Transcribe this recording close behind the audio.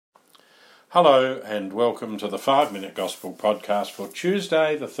Hello and welcome to the 5 Minute Gospel podcast for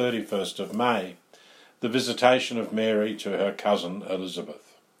Tuesday the 31st of May, the visitation of Mary to her cousin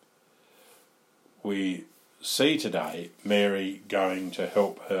Elizabeth. We see today Mary going to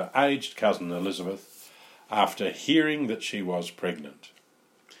help her aged cousin Elizabeth after hearing that she was pregnant.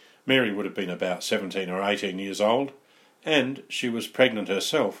 Mary would have been about 17 or 18 years old, and she was pregnant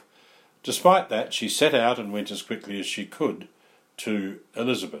herself. Despite that, she set out and went as quickly as she could to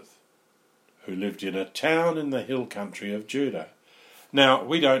Elizabeth, who lived in a town in the hill country of Judah. Now,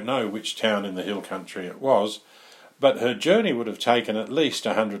 we don't know which town in the hill country it was, but her journey would have taken at least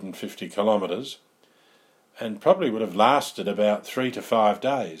 150 kilometres and probably would have lasted about 3 to 5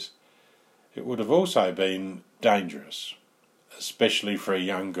 days. It would have also been dangerous, especially for a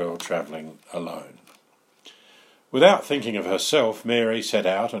young girl travelling alone. Without thinking of herself, Mary set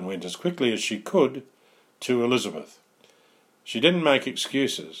out and went as quickly as she could to Elizabeth. She didn't make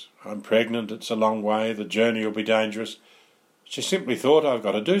excuses. I'm pregnant, it's a long way, the journey will be dangerous. She simply thought, I've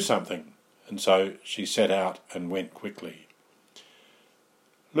got to do something, and so she set out and went quickly.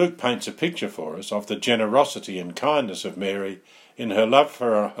 Luke paints a picture for us of the generosity and kindness of Mary in her love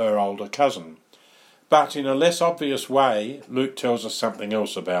for her older cousin. But in a less obvious way, Luke tells us something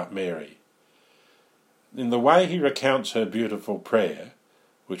else about Mary. In the way he recounts her beautiful prayer,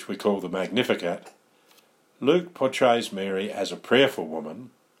 which we call the Magnificat, Luke portrays Mary as a prayerful woman,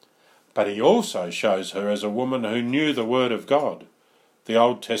 but he also shows her as a woman who knew the Word of God, the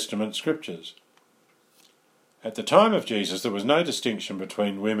Old Testament Scriptures. At the time of Jesus, there was no distinction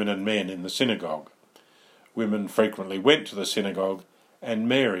between women and men in the synagogue. Women frequently went to the synagogue, and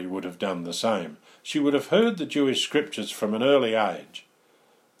Mary would have done the same. She would have heard the Jewish Scriptures from an early age.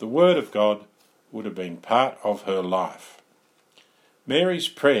 The Word of God would have been part of her life. Mary's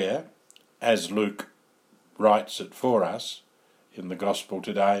prayer, as Luke writes it for us in the Gospel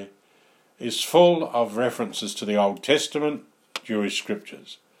today, is full of references to the Old Testament Jewish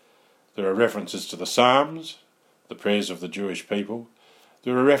Scriptures. There are references to the Psalms, the prayers of the Jewish people.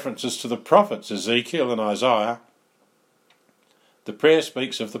 There are references to the prophets Ezekiel and Isaiah. The prayer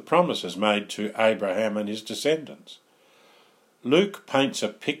speaks of the promises made to Abraham and his descendants. Luke paints a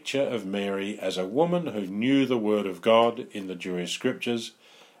picture of Mary as a woman who knew the Word of God in the Jewish Scriptures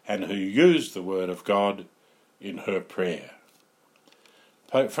and who used the Word of God in her prayer.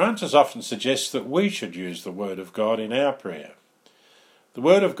 Pope Francis often suggests that we should use the Word of God in our prayer. The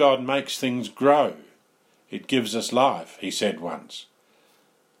Word of God makes things grow. It gives us life, he said once.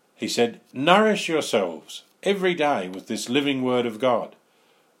 He said, nourish yourselves every day with this living Word of God.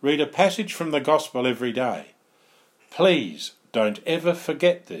 Read a passage from the Gospel every day. Please don't ever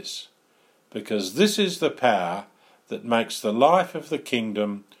forget this, because this is the power that makes the life of the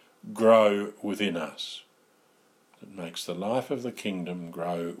kingdom grow within us. It makes the life of the kingdom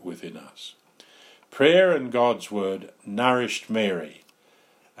grow within us. Prayer and God's Word nourished Mary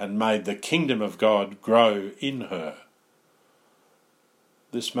and made the kingdom of God grow in her.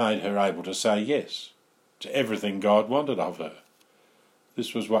 This made her able to say yes to everything God wanted of her.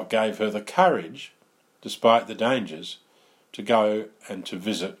 This was what gave her the courage, despite the dangers, to go and to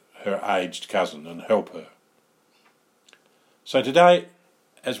visit her aged cousin and help her. So today,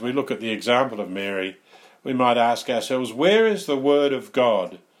 as we look at the example of Mary, we might ask ourselves, where is the Word of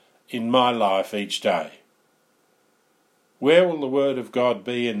God in my life each day? Where will the Word of God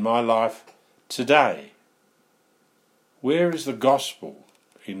be in my life today? Where is the Gospel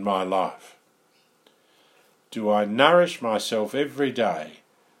in my life? Do I nourish myself every day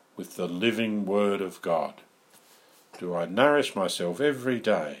with the living Word of God? Do I nourish myself every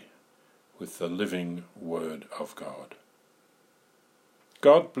day with the living Word of God?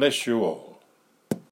 God bless you all.